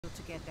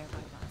to get there by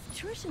bus.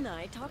 Trish and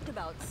I talked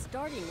about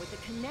starting with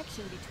a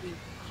connection between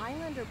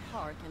Highlander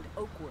Park and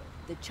Oakwood.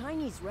 The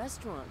Chinese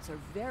restaurants are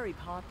very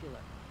popular.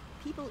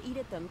 People eat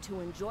at them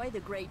to enjoy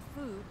the great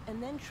food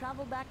and then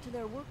travel back to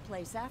their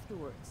workplace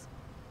afterwards.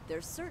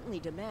 There's certainly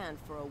demand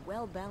for a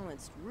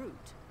well-balanced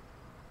route.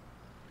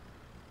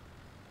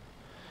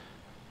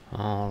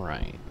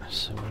 Alright,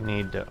 so we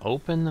need to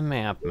open the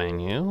map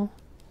menu.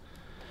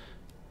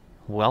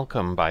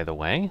 Welcome, by the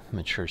way,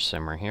 Mature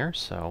Simmer here.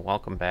 So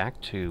welcome back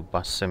to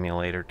Bus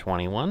Simulator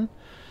 21.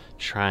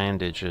 Trying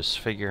to just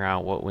figure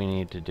out what we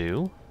need to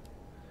do.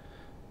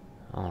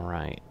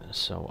 Alright,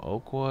 so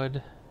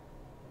Oakwood,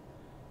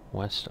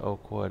 West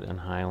Oakwood, and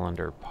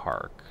Highlander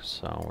Park.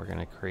 So we're going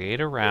to create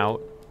a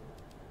route.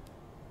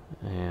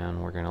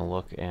 And we're going to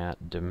look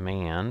at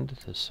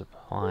demand, the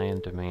supply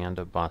and demand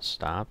of bus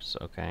stops.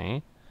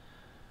 Okay.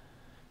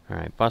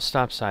 Alright, bus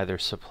stops either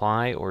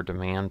supply or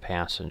demand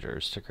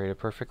passengers. To create a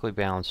perfectly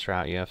balanced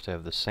route, you have to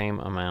have the same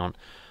amount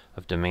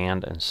of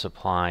demand and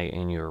supply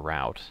in your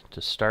route.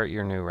 To start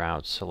your new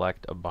route,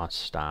 select a bus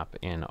stop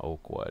in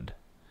Oakwood.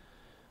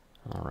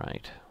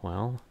 Alright,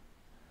 well,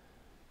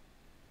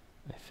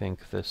 I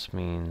think this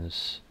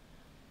means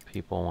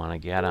people want to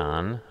get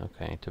on.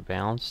 Okay, to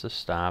balance the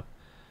stop,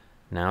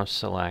 now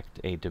select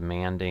a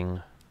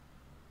demanding...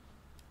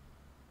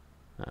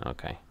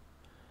 Okay.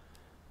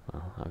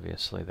 Well,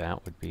 obviously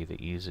that would be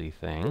the easy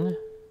thing.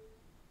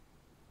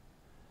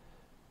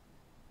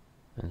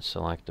 And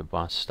select a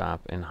bus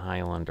stop in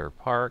Highlander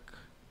Park.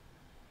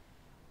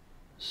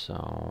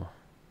 So,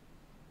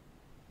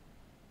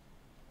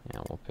 yeah,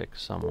 we'll pick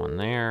someone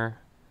there.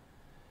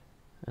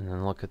 And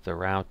then look at the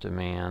route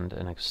demand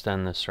and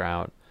extend this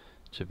route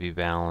to be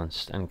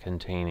balanced and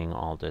containing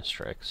all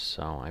districts.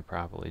 So I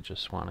probably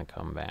just want to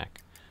come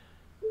back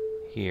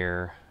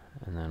here,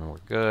 and then we're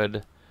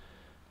good.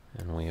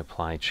 And we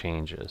apply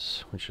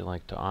changes. Would you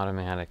like to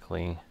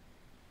automatically?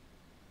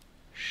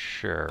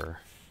 Sure.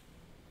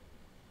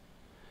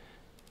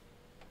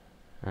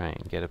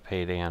 Alright, get a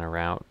payday on a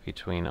route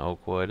between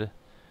Oakwood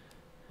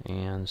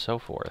and so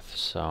forth.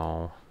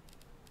 So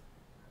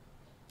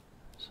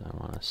I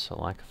want to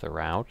select the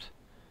route,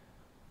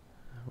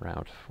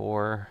 Route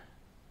 4,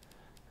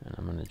 and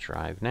I'm going to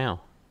drive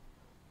now.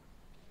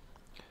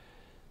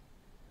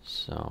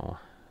 So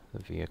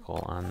the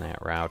vehicle on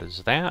that route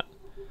is that.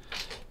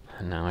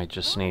 And now I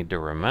just need to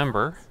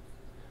remember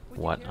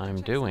what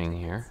I'm doing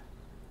here.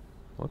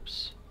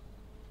 Whoops.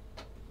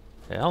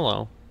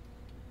 Hello.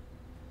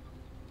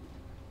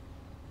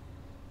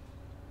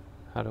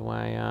 How do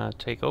I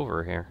take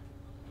over here?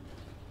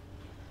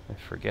 I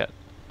forget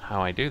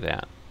how I do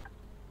that.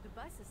 The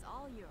bus is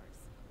all yours.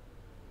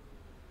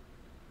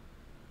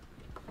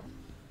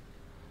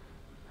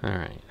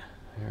 Alright,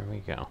 there we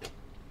go.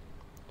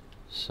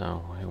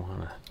 So I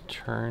want to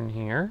turn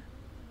here.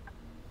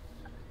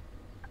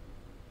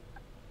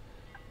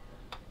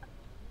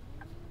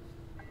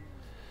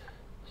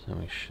 So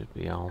we should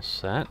be all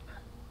set.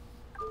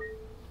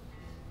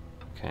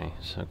 Okay,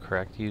 so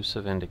correct use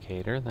of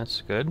indicator,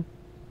 that's good.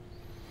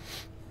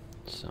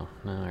 So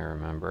now I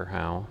remember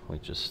how we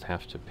just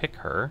have to pick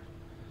her.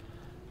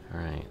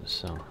 Alright,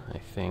 so I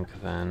think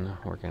then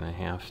we're going to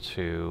have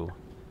to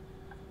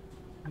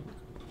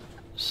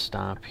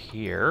stop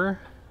here.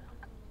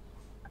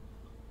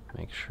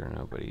 Make sure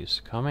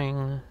nobody's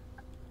coming.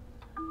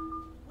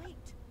 Wait,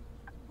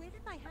 where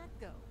did my hat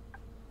go?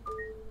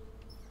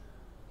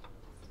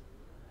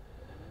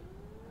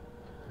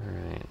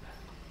 Alright.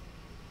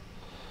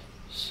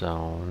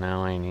 So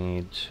now I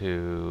need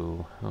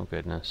to... Oh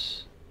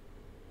goodness.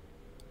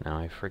 Now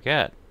I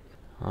forget.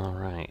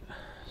 Alright.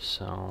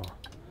 So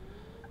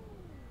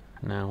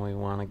now we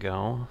want to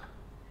go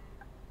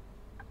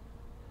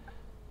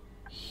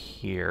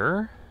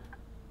here.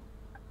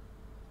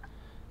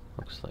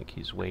 Looks like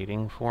he's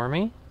waiting for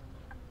me.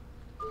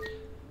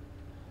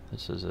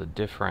 This is a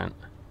different...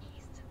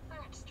 East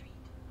 3rd Street.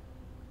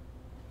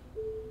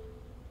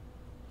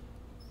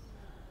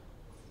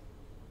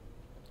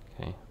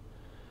 Okay.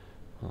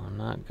 Well, I'm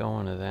not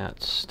going to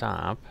that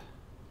stop.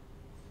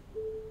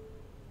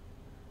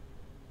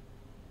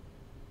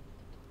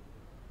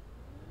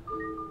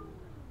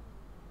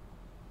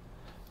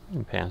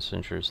 And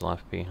passengers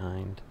left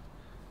behind.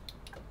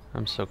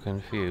 I'm so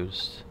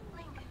confused.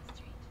 Lincoln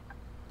Street.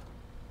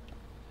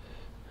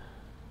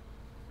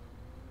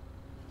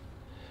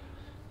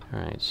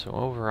 Alright, so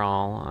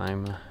overall,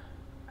 I'm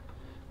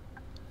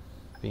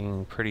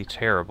being pretty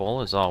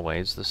terrible, as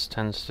always. This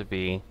tends to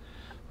be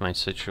my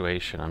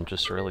situation. I'm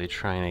just really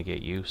trying to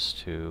get used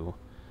to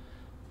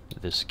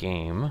this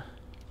game.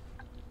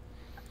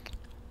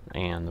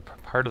 And the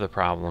part of the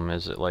problem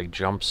is it, like,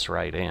 jumps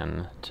right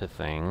in to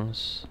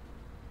things.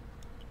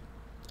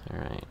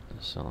 Alright,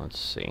 so let's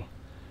see.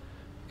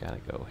 Gotta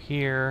go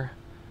here.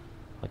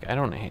 Like, I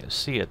don't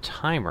see a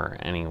timer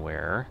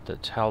anywhere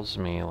that tells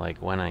me, like,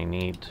 when I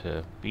need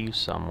to be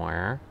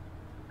somewhere.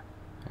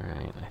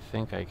 Alright, I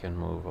think I can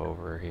move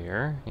over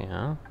here,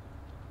 yeah.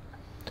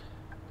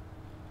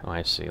 Oh,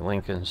 I see.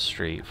 Lincoln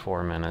Street,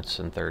 4 minutes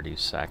and 30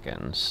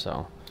 seconds,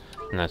 so...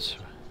 And that's...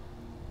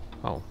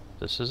 Oh,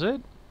 This is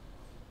it?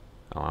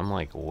 Oh, I'm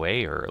like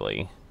way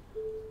early.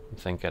 I'm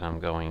thinking I'm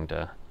going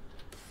to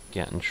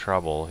get in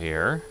trouble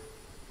here.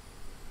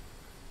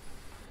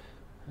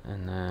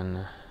 And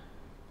then...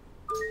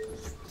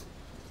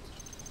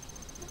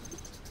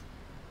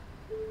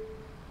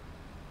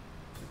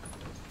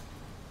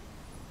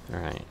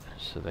 Alright,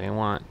 so they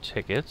want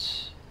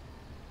tickets.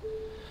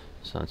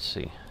 So let's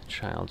see.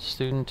 Child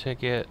student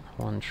ticket,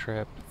 1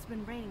 trip. It's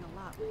been raining a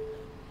lot lately.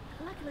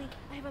 Luckily,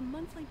 I have a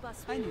monthly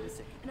bus. I need a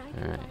second. And I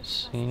can Alright, ride the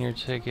senior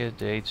buses. ticket,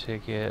 day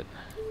ticket.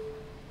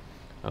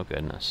 Oh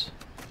goodness.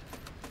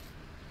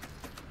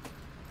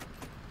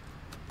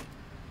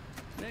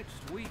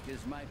 Next week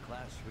is my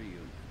class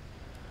reunion.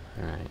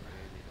 Alright.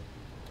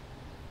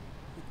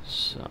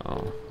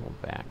 So, we'll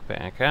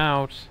back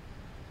out.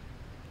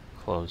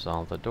 Close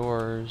all the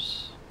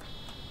doors.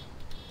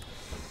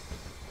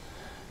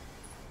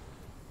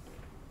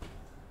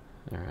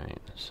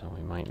 Alright, so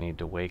we might need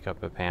to wake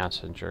up a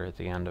passenger at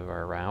the end of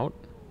our route.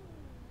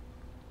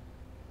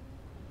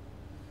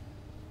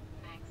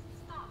 Next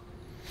stop,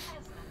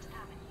 Esmond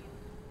Avenue.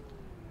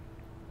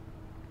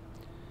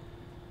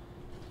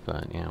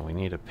 But yeah, we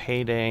need a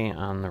payday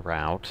on the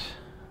route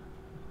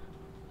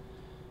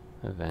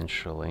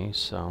eventually,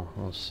 so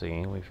we'll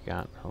see. We've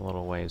got a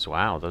little ways.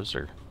 Wow, those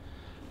are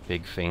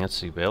big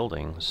fancy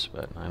buildings,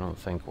 but I don't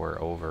think we're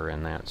over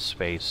in that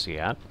space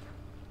yet.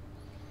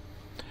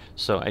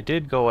 So I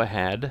did go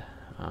ahead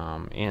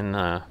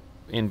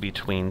in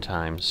between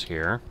times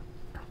here.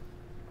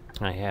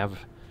 I have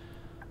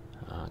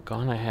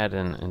gone ahead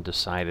and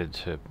decided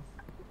to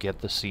get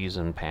the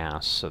season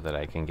pass so that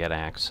I can get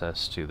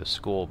access to the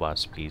school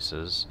bus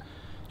pieces,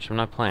 which I'm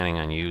not planning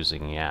on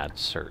using yet,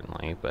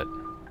 certainly, but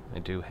I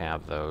do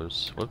have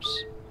those.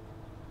 Whoops.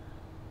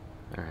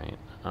 Alright,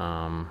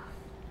 I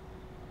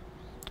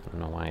don't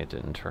know why it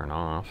didn't turn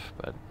off,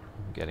 but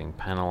I'm getting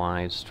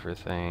penalized for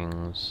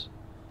things.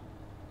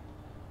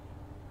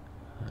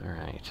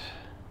 Alright.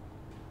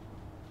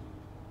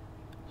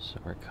 So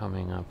we're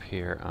coming up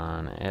here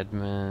on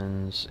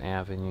Edmonds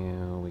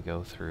Avenue. We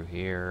go through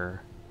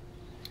here.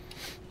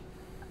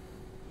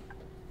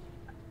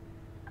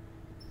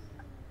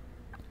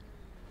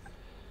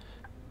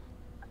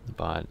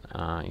 But,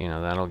 you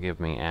know, that'll give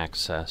me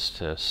access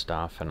to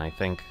stuff, and I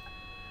think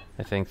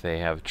they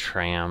have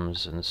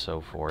trams and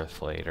so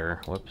forth later.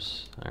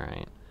 Whoops.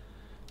 Alright.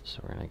 So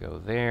we're gonna go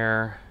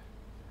there.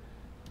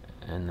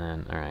 And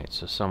then, alright,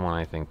 so someone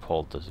I think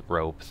pulled the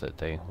rope that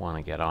they want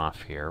to get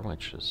off here,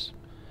 which is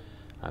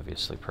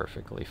obviously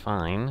perfectly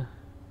fine.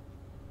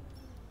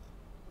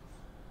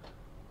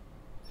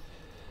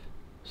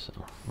 So,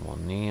 we'll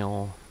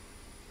kneel.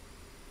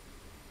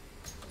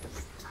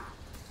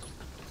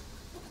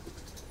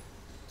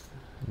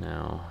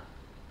 Now,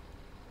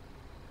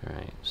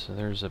 alright, so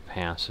there's a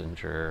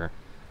passenger.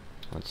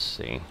 Let's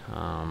see.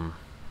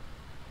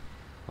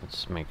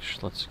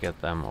 Let's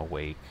get them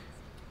awake.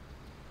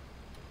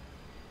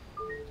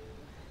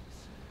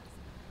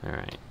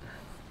 Alright.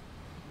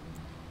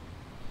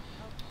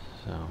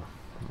 So,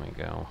 let me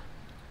go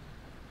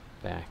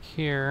back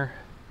here.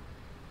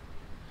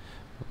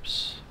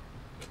 Oops.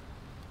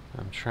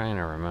 I'm trying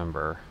to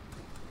remember.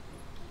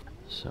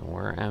 So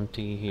we're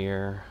empty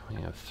here.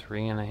 We have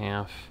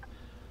 3.5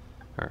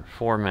 or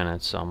 4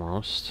 minutes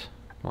almost.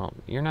 Well,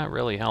 you're not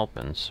really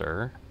helping,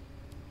 sir.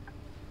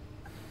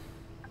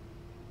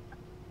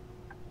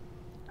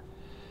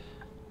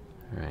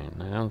 Alright,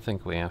 I don't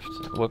think we have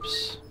to...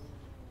 Whoops.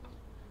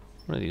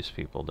 What are these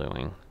people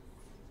doing?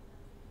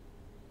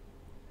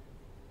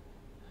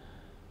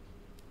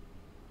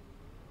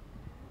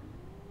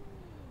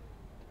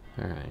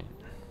 Alright.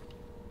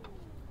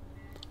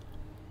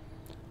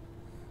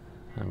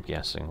 I'm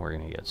guessing we're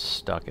gonna get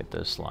stuck at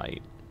this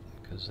light,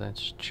 because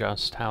that's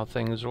just how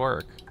things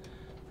work.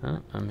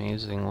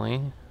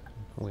 Amazingly,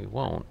 we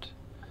won't.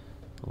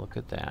 Look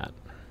at that.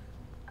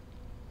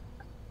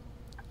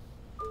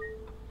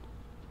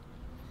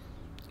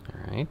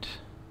 Alright.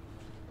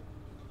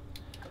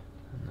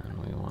 And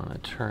then we want to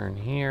turn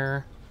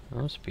here.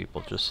 Those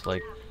people just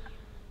like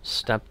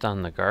stepped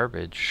on the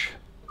garbage.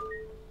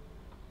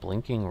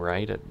 Blinking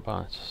right at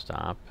bus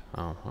stop.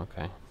 Oh,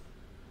 okay.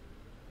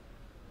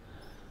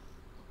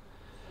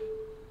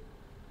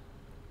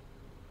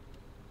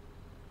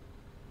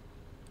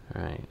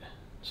 Alright,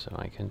 so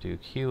I can do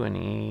Q and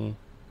E.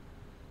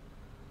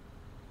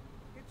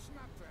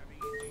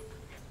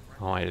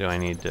 Oh, why do I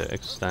need to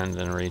extend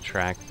and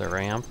retract the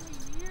ramp?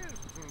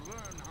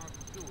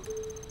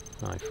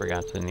 Oh, I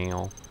forgot to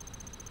kneel.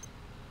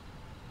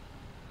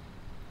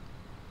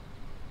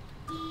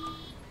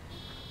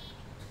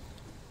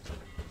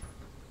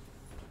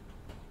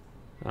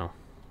 Oh.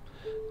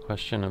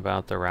 Question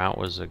about the route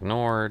was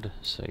ignored,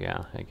 so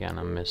yeah, again,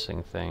 I'm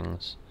missing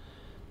things.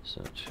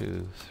 So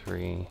 2,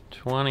 3,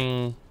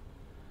 20.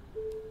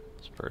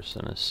 This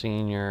person is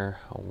senior.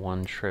 A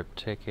 1-trip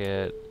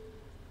ticket.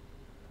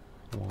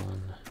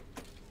 1,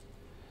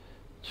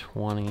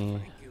 20.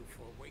 Thank you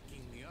for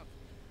waking me up.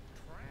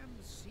 Tram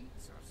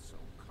seats are so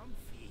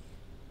comfy.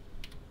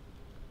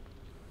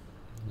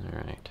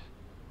 All right.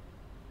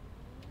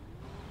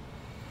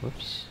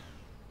 Whoops.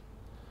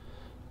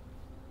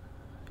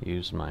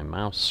 Used my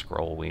mouse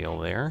scroll wheel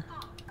there.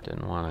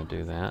 Didn't want to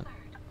do that.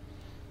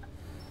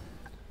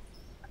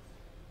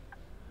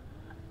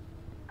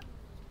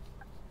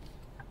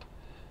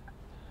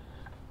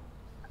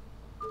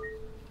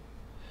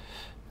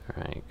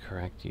 Alright,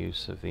 correct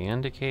use of the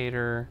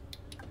indicator.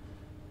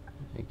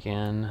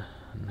 Again,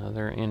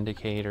 another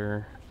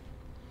indicator.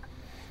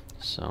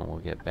 So we'll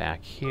get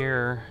back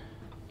here.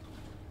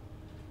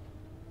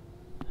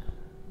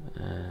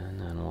 And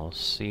then we'll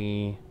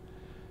see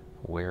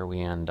where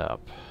we end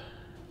up.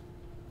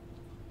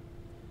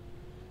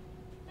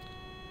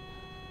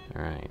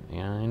 Alright,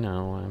 yeah, I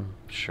know. I'm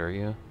sure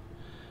you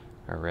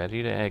are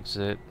ready to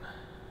exit.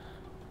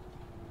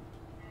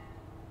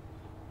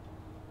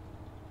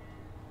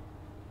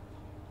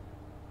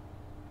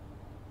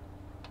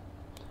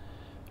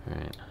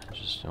 Alright, I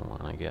just don't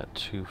want to get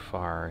too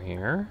far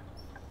here.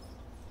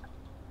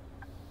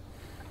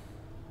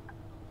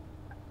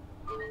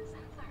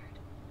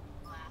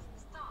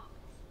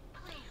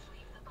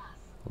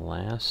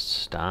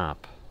 Last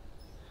stop.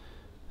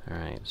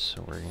 Alright,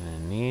 so we're gonna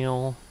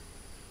kneel.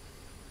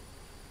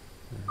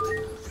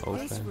 This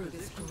Open. route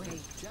is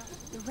great.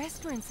 The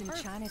restaurants in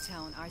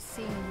Chinatown are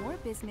seeing more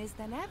business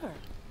than ever.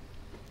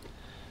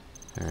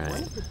 One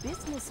Alright, of the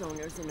business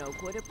owners in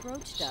Oakwood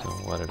approached us. so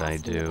what did I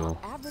asking do?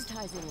 about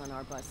advertising on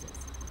our buses.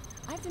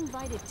 I've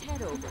invited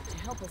Ted over to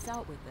help us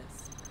out with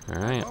this.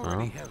 Alright,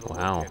 Already well, have a look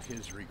wow. at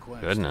his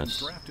request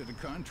Goodness. and drafted a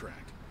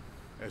contract.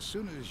 As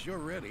soon as you're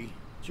ready,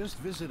 just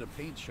visit a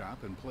paint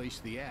shop and place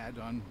the ad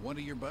on one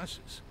of your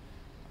buses.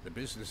 The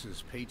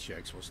business's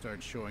paychecks will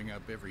start showing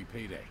up every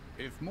payday.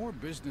 If more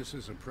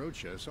businesses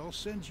approach us, I'll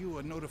send you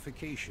a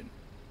notification.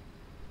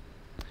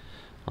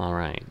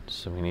 Alright,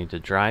 so we need to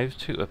drive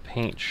to a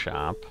paint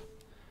shop.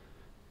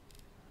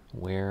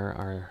 Where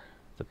are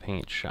the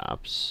paint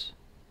shops?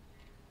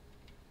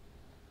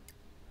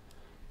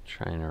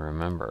 Trying to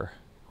remember.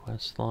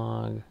 Quest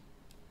log.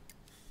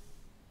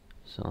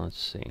 So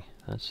let's see.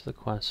 That's the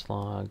quest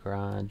log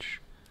garage.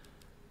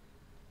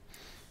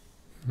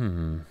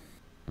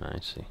 I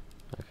see.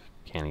 I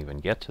can't even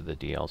get to the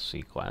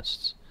DLC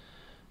quests.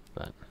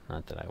 But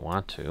not that I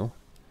want to.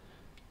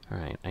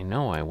 Alright, I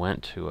know I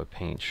went to a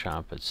paint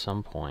shop at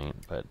some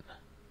point, but...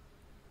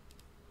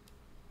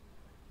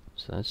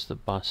 So that's the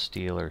bus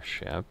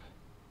dealership.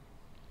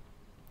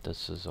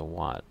 This is a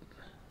what?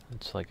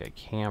 It's like a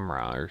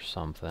camera or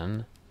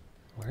something.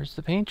 Where's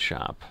the paint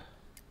shop?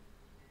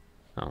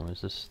 Oh,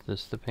 is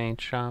this the paint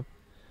shop?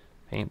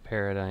 Paint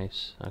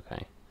Paradise.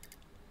 Okay.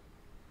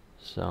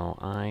 So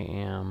I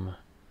am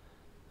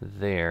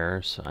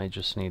there, so I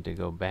just need to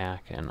go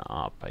back and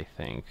up, I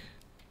think.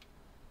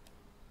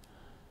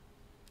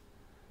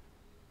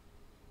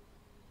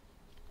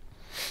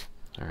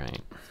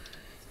 Alright.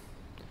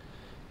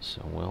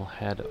 So we'll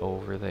head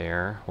over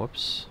there.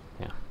 Whoops.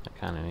 Yeah, I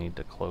kind of need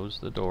to close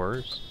the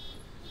doors.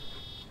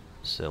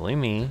 Silly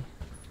me.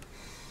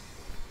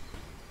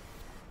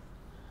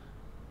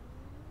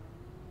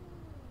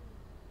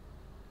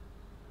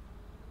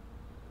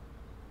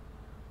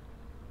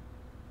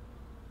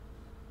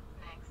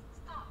 Next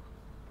stop,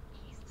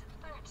 East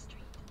 3rd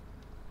Street.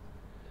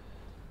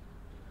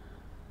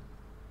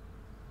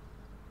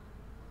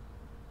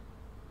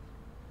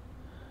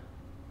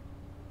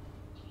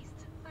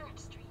 East 3rd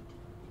Street.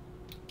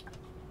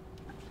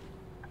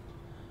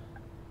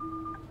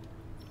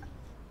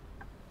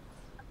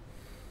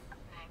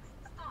 Next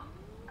stop,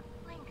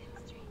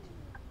 Lincoln Street.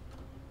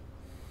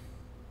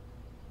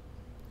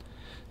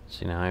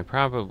 See, now I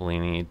probably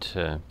need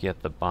to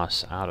get the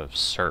bus out of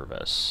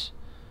service.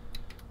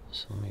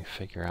 So let me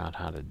figure out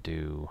how to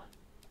do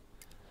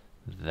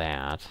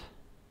that.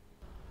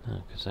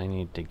 Because I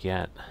need to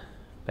get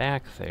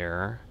back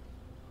there.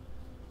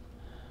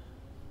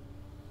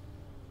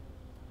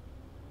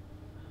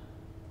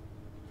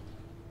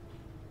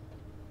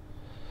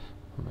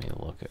 Let me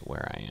look at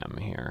where I am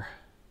here.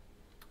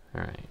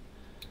 Alright.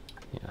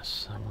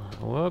 Yes,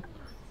 whoop.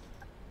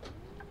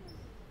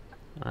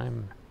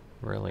 I'm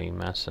really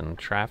messing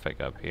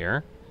traffic up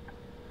here.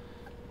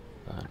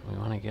 But we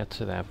want to get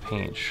to that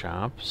paint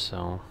shop,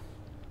 so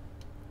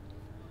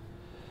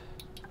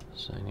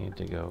I need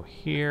to go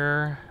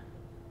here.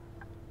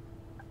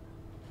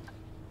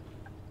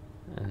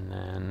 And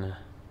then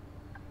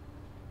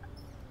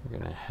we're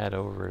going to head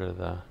over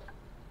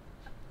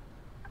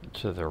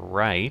to the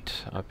right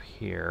up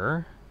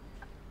here.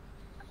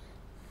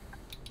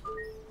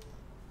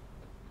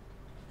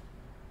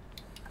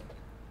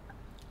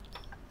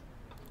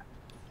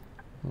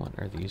 What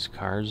are these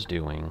cars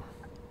doing?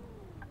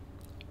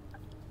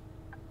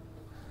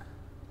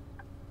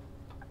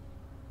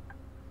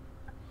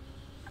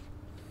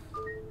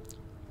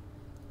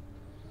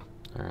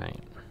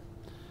 Alright.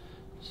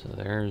 So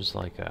there's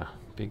like a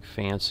big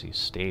fancy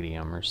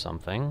stadium or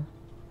something.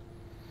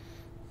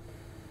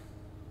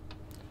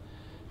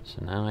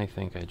 So now I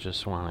think I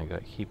just want to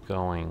keep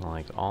going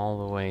like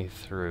all the way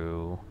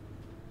through.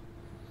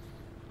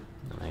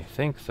 And I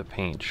think the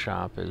paint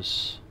shop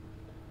is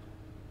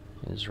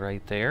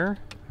right there.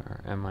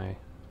 Or am I...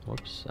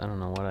 Whoops, I don't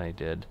know what I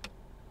did.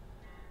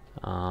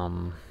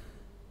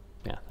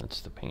 Yeah, that's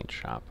the paint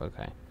shop,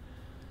 okay.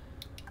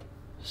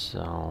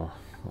 So,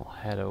 we'll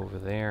head over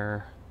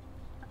there.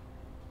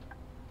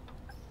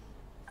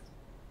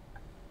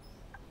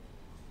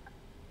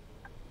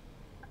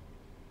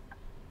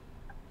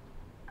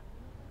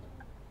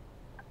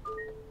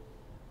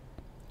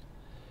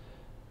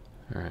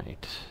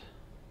 Alright.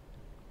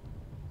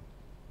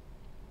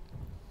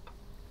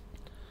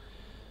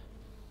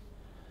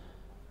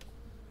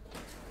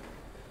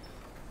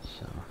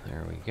 So,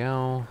 there we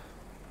go.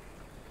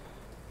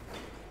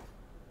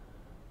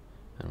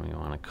 And we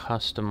want to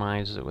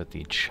customize it with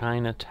the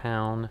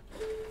Chinatown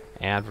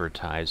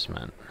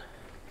advertisement.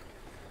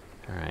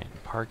 Alright,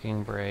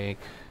 parking brake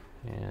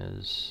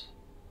is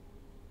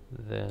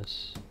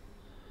this.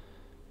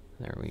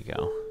 There we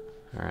go.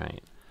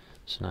 Alright,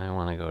 so now I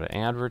want to go to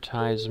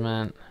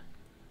advertisement.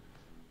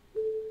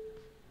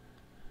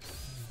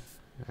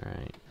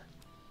 Alright.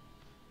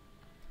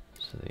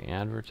 So the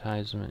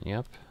advertisement,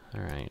 yep.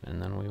 Alright,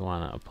 and then we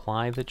want to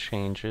apply the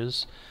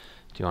changes.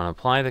 Do you want to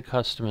apply the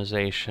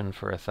customization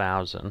for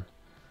 1,000?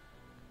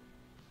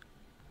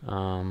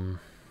 I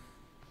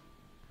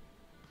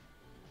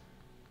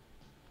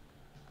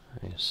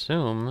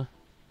assume.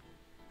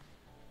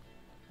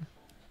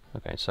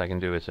 Okay, so I can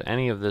do it to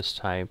any of this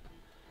type.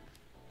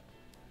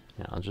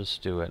 Yeah, I'll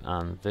just do it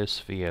on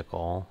this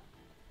vehicle.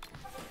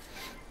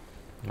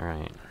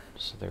 Alright,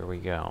 so there we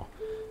go.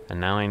 And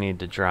now I need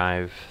to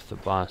drive the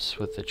bus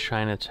with the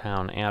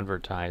Chinatown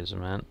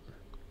advertisement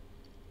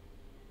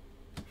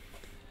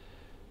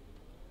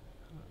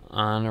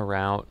on a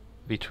route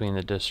between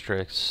the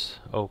districts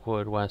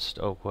Oakwood, West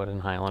Oakwood,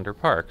 and Highlander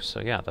Park.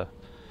 So yeah,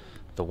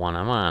 the one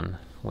I'm on,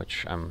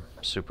 which I'm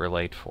super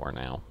late for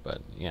now,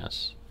 but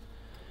yes.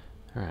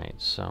 Alright,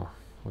 so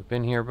we've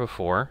been here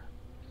before.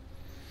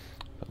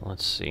 But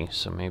let's see,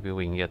 so maybe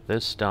we can get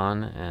this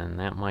done, and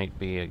that might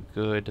be a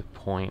good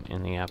point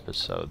in the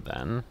episode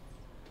then.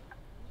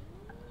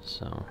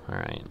 So,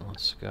 alright,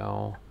 let's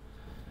go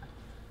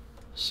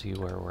see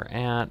where we're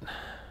at.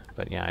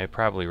 But yeah, I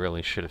probably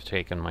really should have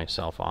taken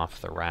myself off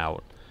the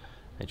route.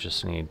 I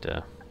just need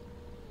to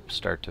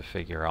start to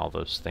figure all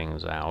those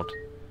things out.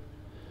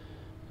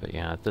 But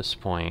yeah, at this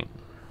point,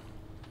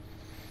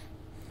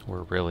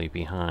 we're really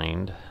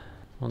behind.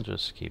 We'll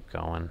just keep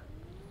going.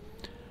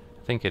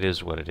 I think it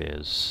is what it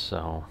is,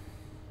 so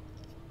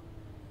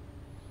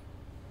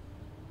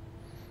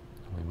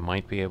we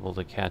might be able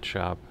to catch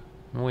up,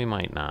 and we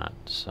might not,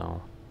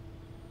 so.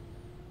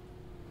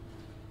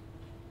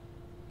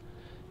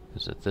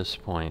 Because at this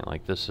point,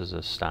 like, this is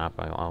a stop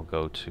I'll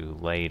go to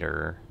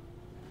later,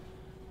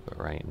 but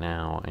right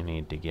now I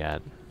need to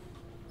get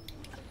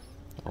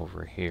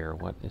over here.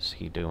 What is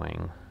he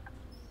doing?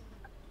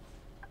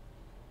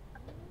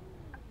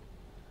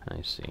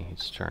 I see,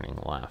 he's turning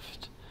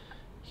left.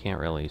 Can't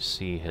really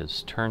see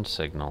his turn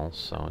signal,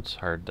 so it's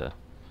hard to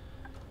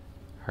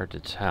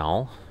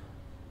tell.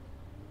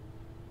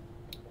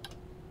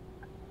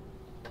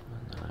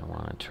 And then I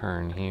want to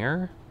turn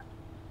here.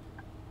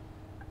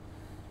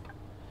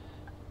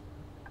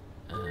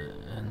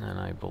 And then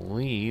I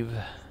believe,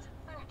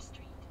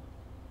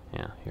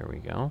 yeah, here we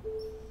go.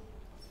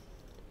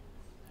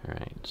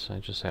 Alright, so I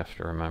just have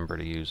to remember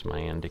to use my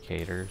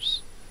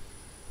indicators.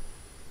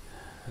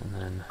 And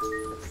then,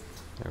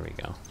 there we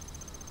go.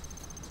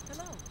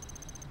 Hello.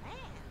 Man,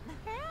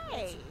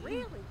 hey. It's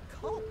really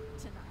cold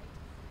tonight,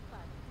 but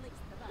at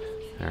least the bus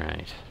is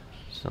Alright,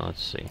 so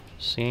let's see.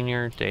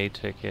 Senior, day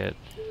ticket.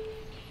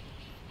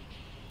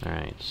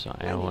 Alright, so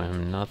I owe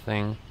him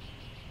nothing.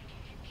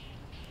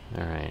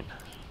 Alright.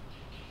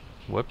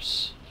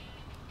 Whoops.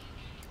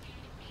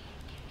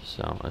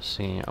 So, let's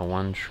see, a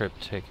one-trip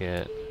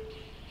ticket.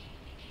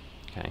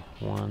 Okay,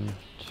 1,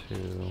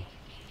 2...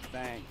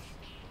 Thanks.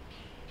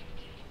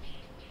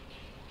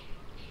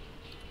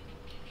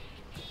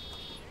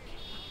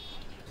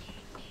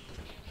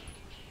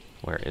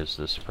 Where is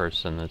this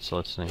person that's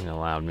listening to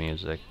loud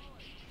music?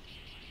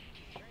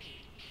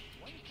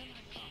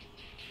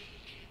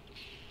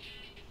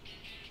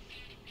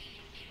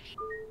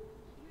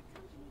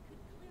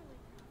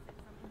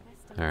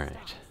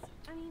 Alright.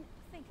 I mean,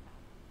 think about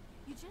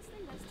it. You just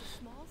invest a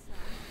small sum,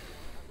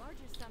 a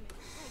larger sum in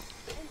place,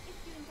 and if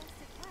you invest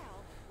it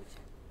well, which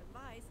I would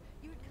advise,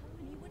 your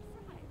company would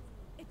thrive.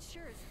 It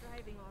sure is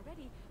thriving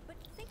already, but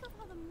think of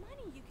all the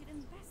money you could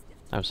invest if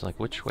I was like,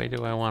 which way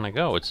do I want to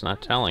go? It's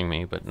not telling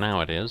me, but now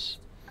it is.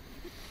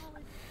 you could call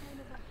it kind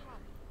of a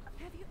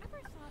hobby. Have you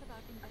ever thought about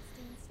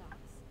investing in stocks?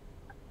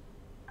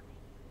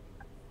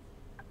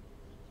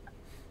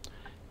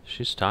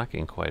 She's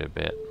talking quite a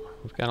bit.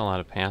 We've got a lot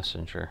of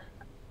passenger.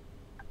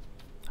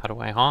 How do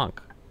I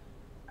honk?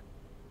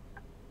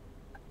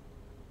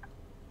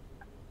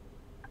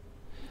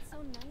 It's so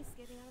nice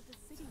getting out of the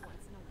city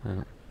once in a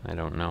while. I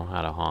don't know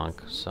how to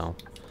honk, so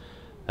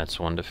that's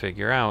one to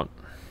figure out.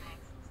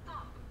 Next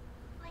stop,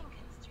 Lincoln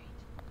Street.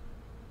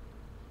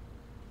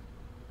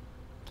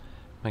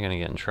 Am I going to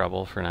get in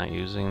trouble for not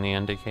using the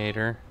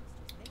indicator?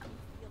 make me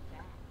feel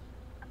bad.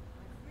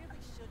 I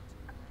really should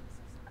do more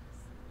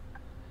exercise.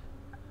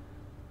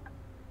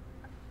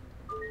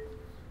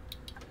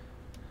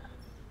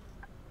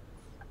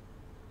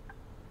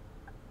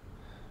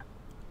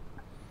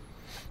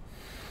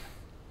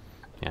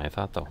 Yeah, I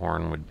thought the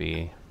horn would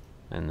be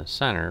in the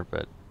center,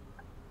 but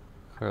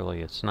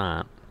clearly it's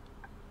not.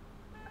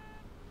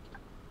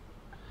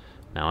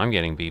 Now I'm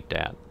getting beeped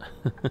at.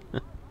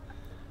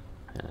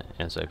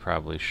 As I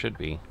probably should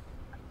be.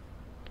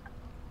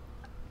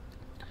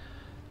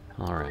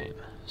 Alright,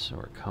 so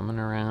we're coming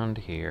around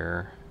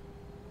here.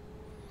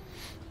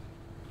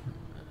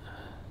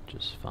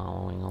 Just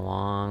following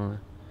along.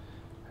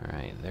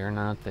 Alright, they're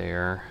not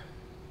there.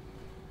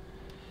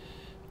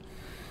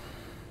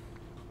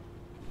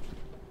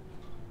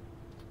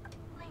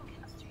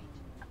 Lincoln Street.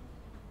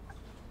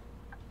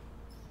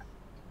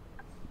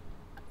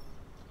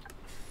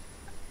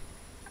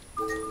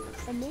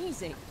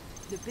 Amazing!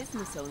 The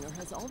business owner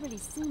has already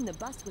seen the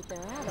bus with their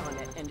ad on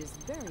it and is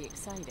very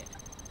excited.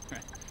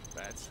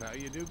 That's how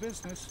you do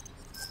business.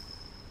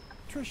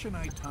 Trish and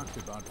I talked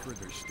about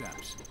further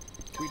steps.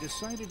 We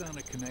decided on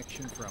a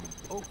connection from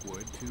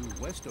Oakwood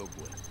to West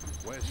Oakwood.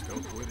 West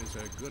Oakwood is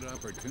a good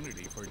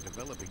opportunity for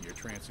developing your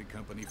transit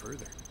company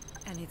further.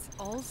 And it's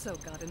also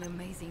got an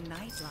amazing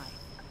nightlife.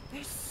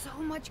 There's so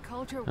much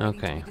culture waiting to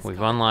be Okay, we've discovered.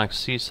 unlocked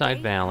Seaside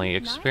Day Valley,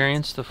 and night.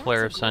 experience the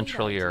flair of That's a great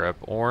Central idea. Europe,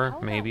 or How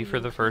maybe about for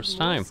we the include first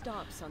more time.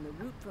 stops on the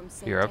route from If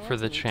St. you're up for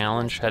the Anthony to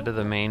challenge, West head to the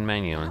Oakwood. main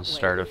menu That and way,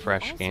 start a we can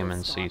fresh also game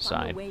in stop on the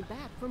Seaside. way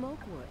back from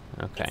Oakwood.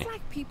 Okay, It's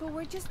like people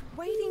were just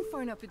waiting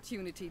for an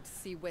opportunity to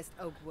see West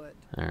Oakwood.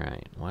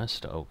 alright,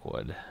 West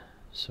Oakwood.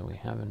 So we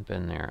haven't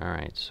been there.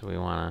 Alright, so we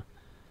want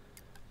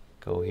to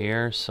go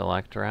here,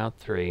 select Route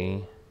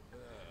 3,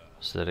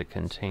 so that it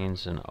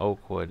contains an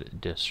Oakwood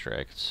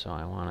district. So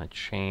I want to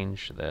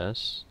change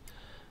this.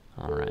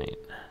 Alright.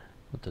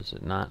 But does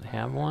it not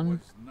have one?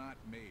 Was not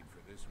made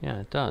for this Yeah,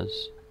 it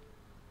does.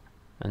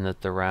 And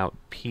that the route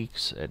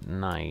peaks at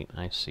night.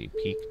 I see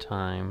peak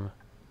time.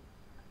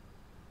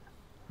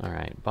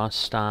 Alright, bus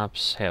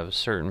stops have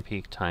certain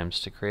peak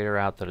times. To create a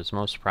route that is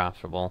most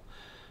profitable,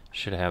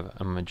 should have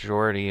a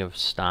majority of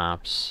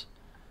stops.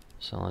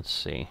 So let's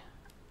see.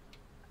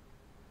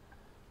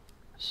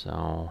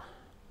 So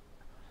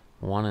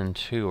 1 and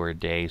 2 are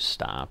day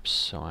stops.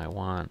 So I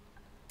want,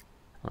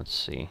 let's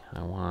see,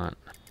 I want,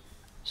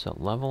 so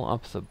level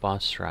up the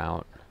bus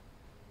route.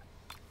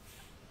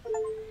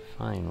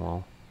 Fine,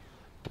 we'll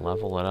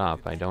level it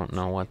up. I don't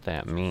know what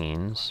that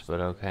means,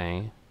 but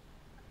okay.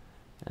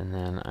 And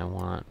then I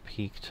want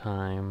peak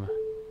time.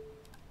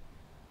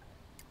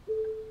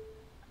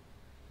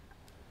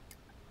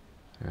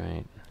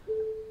 Right.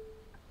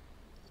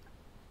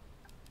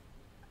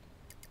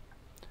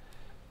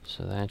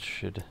 So that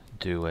should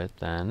do it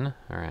then.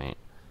 Alright.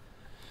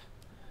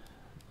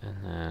 And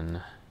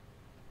then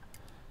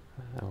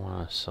I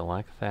want to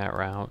select that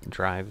route,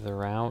 drive the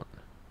route,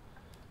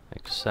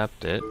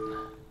 accept it,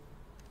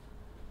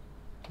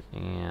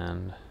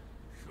 and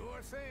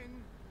Sure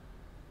thing.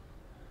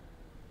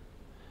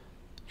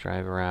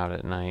 drive a route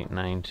at night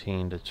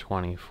 19 to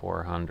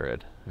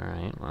 2400.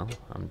 Alright, well,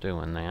 I'm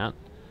doing that.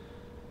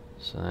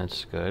 So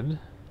that's good.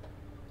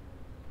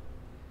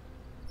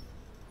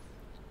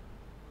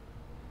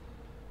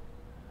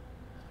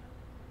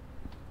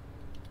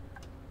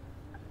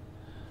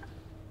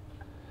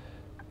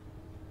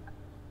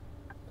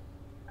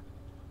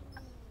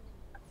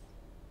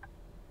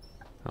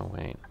 Oh,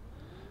 wait.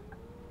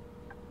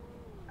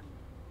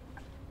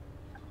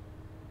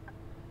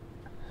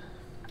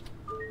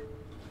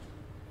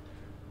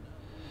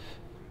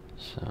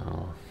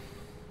 So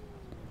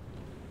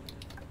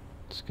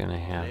it's gonna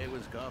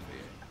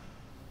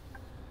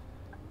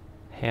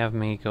have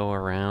me go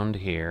around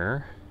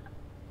here.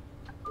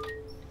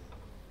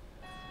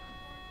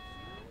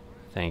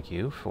 Thank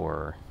you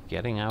for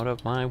getting out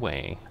of my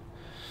way.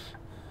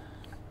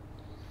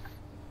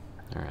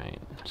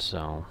 Alright,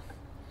 so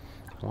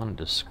I wanted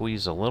to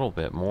squeeze a little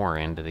bit more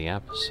into the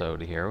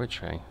episode here,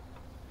 which I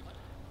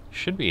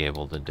should be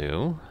able to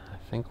do. I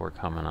think we're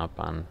coming up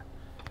on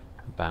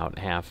about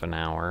half an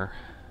hour.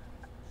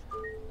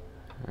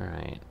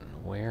 Alright,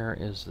 where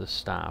is the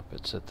stop?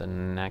 It's at the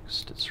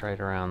next, it's right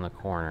around the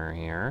corner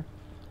here.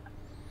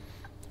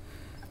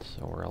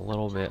 So we're a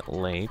little bit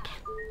late.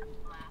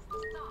 Last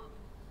stop.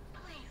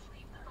 Please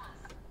leave the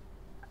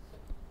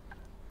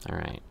bus.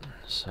 Alright,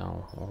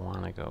 so we'll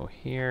want to go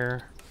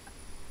here.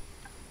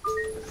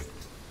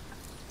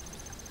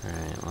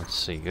 Alright, let's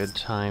see. Good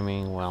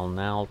timing, well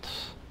knelt.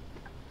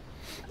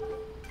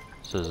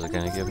 So is it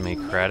going to give me We've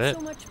already made credit?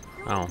 So much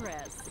Oh,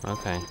 progress.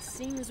 okay. It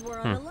seems we're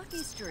on a lucky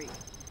streak.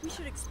 We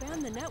should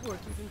expand the network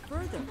even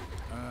further.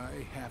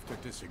 I have to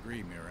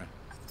disagree, Mira.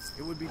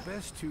 It would be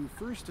best to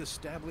first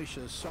establish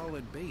a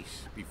solid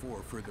base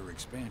before further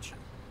expansion.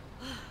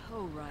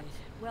 Oh, right.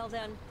 Well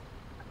then,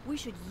 we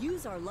should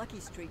use our lucky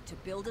streak to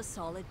build a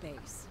solid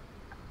base.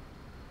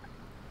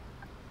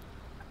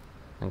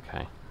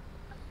 Okay.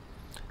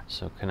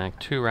 So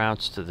connect 2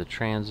 routes to the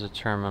transit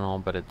terminal,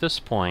 but at this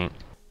point,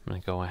 I'm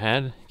going to go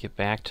ahead, get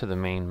back to the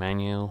main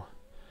menu.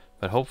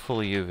 But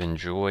hopefully you've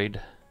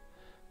enjoyed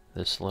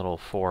this little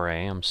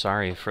foray. I'm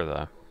sorry for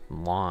the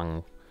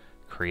long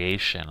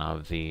creation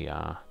of the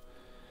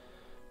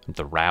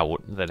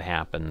route that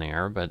happened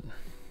there, but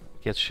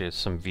gets you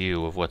some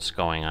view of what's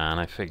going on.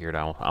 I figured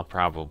I'll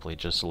probably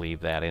just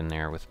leave that in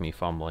there with me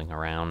fumbling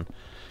around.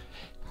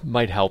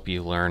 Might help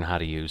you learn how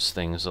to use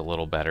things a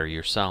little better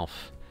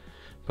yourself.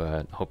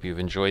 But hope you've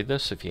enjoyed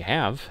this. If you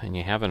have, and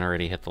you haven't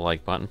already hit the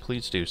like button,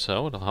 please do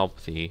so. It'll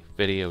help the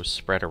videos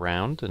spread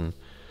around and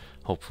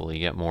hopefully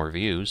get more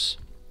views,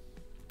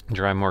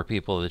 drive more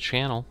people to the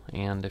channel.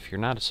 And if you're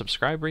not a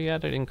subscriber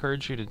yet, I'd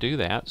encourage you to do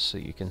that so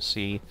you can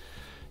see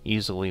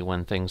easily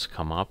when things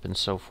come up and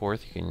so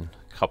forth. You can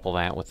couple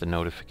that with the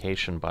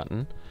notification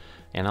button,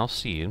 and I'll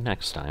see you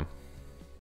next time.